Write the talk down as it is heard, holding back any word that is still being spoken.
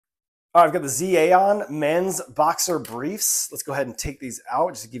All right, I've got the Z-Aon men's boxer briefs. Let's go ahead and take these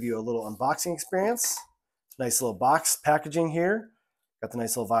out just to give you a little unboxing experience. Nice little box packaging here. Got the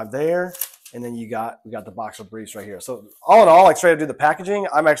nice little vibe there. And then we got the boxer briefs right here. So all in all, like straight up do the packaging.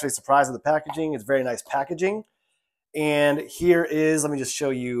 I'm actually surprised at the packaging. It's very nice packaging. And here is, let me just show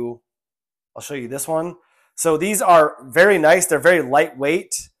you, I'll show you this one. So these are very nice. They're very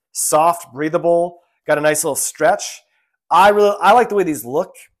lightweight, soft, breathable, got a nice little stretch. I like the way these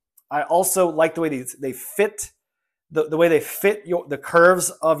look. I also like the way they fit, the way they fit the curves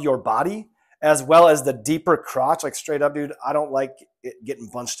of your body, as well as the deeper crotch. Like straight up, dude, I don't like it getting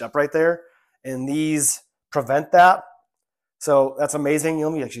bunched up right there. And these prevent that. So that's amazing.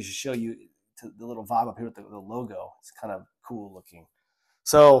 Let me actually show you the little vibe up here with the logo. It's kind of cool looking.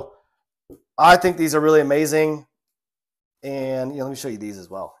 So I think these are really amazing. And let me show you these as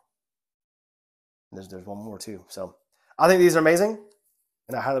well. There's one more too. So I think these are amazing,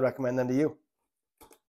 and I highly recommend them to you.